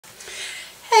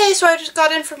Hey, so I just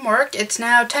got in from work. It's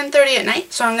now 10:30 at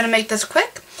night, so I'm going to make this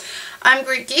quick. I'm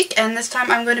Greek Geek, and this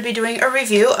time I'm going to be doing a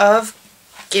review of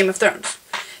Game of Thrones.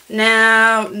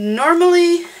 Now,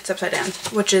 normally, it's upside down,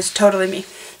 which is totally me.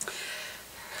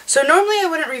 So normally I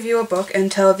wouldn't review a book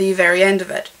until the very end of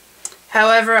it.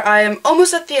 However, I am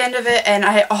almost at the end of it, and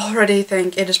I already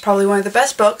think it is probably one of the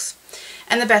best books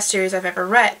and the best series I've ever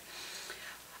read.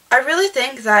 I really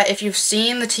think that if you've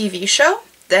seen the TV show,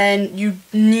 then you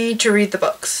need to read the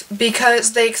books,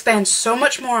 because they expand so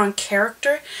much more on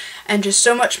character and just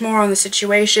so much more on the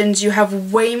situations. You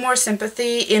have way more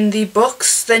sympathy in the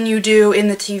books than you do in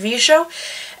the TV show,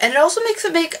 and it also makes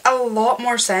it make a lot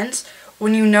more sense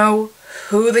when you know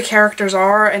who the characters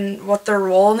are and what their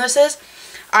role in this is.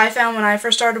 I found when I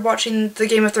first started watching the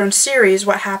Game of Thrones series,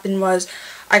 what happened was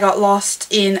I got lost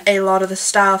in a lot of the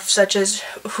stuff, such as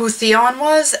who Theon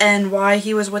was and why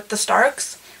he was with the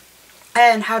Starks,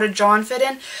 and how did Jon fit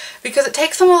in, because it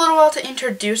takes them a little while to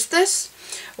introduce this,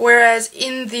 whereas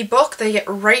in the book they get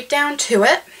right down to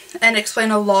it and explain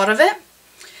a lot of it.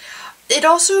 It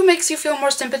also makes you feel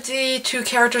more sympathy to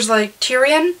characters like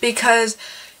Tyrion, because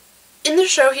in the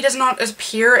show he does not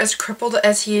appear as crippled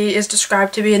as he is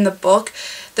described to be in the book.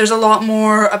 There's a lot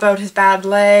more about his bad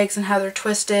legs and how they're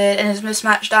twisted and his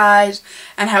mismatched eyes,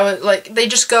 and how they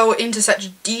just go into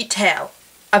such detail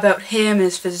about him,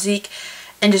 his physique,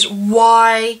 and just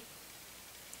why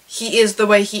he is the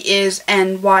way he is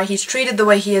and why he's treated the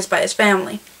way he is by his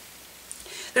family.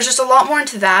 There's just a lot more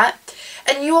into that.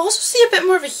 And you also see a bit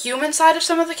more of a human side of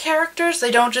some of the characters.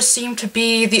 They don't just seem to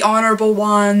be the honorable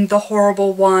one, the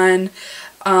horrible one,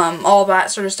 all that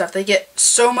sort of stuff. They get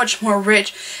so much more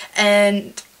rich,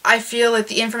 and I feel like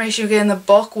the information you get in the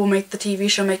book will make the TV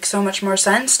show make so much more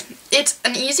sense. It's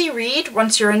an easy read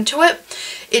once you're into it.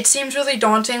 It seems really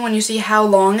daunting when you see how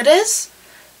long it is,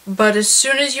 but as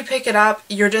soon as you pick it up,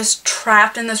 you're just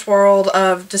trapped in this world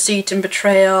of deceit and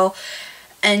betrayal,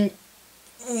 and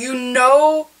you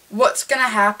know what's gonna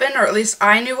happen, or at least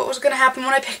I knew what was gonna happen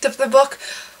when I picked up the book,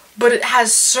 but it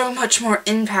has so much more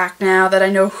impact now that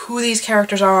I know who these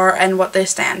characters are and what they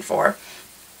stand for.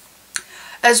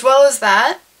 As well as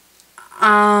that,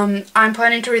 I'm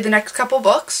planning to read the next couple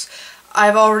books.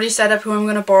 I've already set up who I'm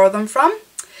gonna borrow them from.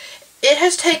 It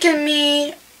has taken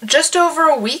me just over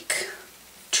a week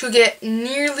to get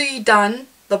nearly done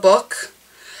the book,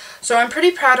 so I'm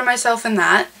pretty proud of myself in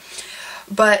that.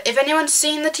 But if anyone's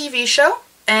seen the TV show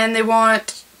and they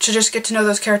want to just get to know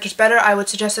those characters better, I would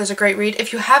suggest it as a great read.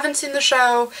 If you haven't seen the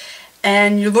show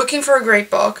and you're looking for a great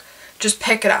book, just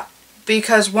pick it up,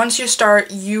 because once you start,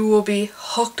 you will be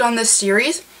hooked on this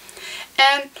series.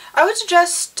 And I would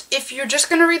suggest, if you're just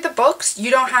going to read the books,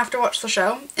 you don't have to watch the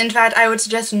show. In fact, I would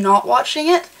suggest not watching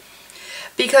it,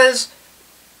 because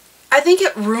I think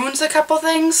it ruins a couple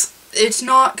things. It's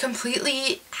not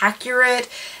completely accurate,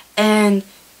 and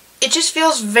it just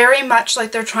feels very much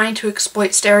like they're trying to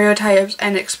exploit stereotypes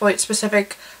and exploit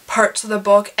specific parts of the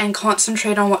book and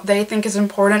concentrate on what they think is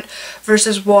important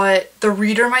versus what the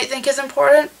reader might think is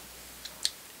important.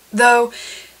 Though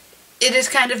it is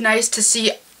kind of nice to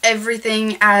see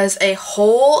everything as a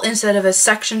whole instead of as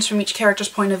sections from each character's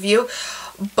point of view,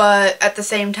 but at the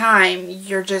same time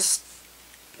you're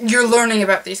learning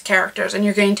about these characters and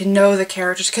you're getting to know the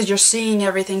characters because you're seeing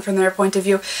everything from their point of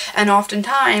view, and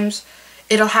oftentimes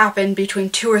it'll happen between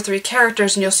 2 or 3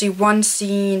 characters, and you'll see one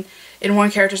scene in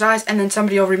one character's eyes, and then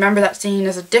somebody will remember that scene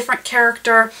as a different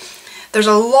character. There's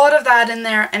a lot of that in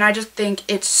there, and I just think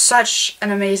it's such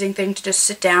an amazing thing to just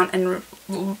sit down and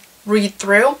read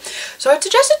through. So I'd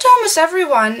suggest it to almost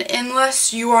everyone,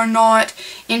 unless you are not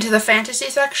into the fantasy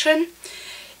section.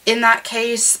 In that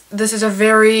case, this is a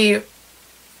very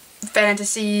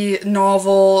fantasy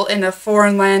novel in a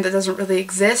foreign land that doesn't really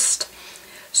exist.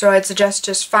 So I'd suggest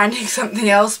just finding something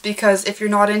else, because if you're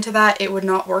not into that, it would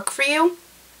not work for you.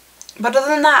 But other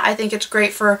than that, I think it's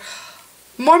great for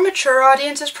more mature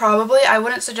audiences, probably. I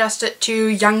wouldn't suggest it to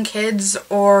young kids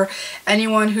or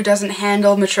anyone who doesn't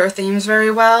handle mature themes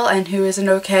very well and who isn't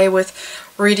okay with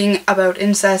reading about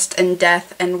incest and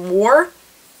death and war.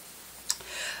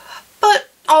 But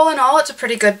all in all, it's a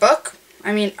pretty good book.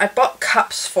 I mean, I bought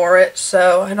cups for it,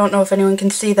 so I don't know if anyone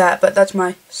can see that, but that's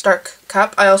my Stark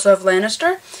cup. I also have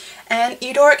Lannister, and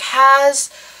E-Dork has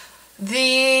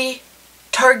the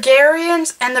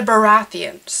Targaryens and the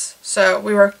Baratheons, so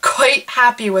we were quite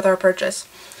happy with our purchase.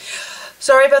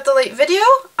 Sorry about the late video.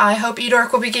 I hope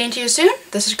E-Dork will be getting to you soon.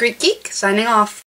 This is Greek Geek, signing off.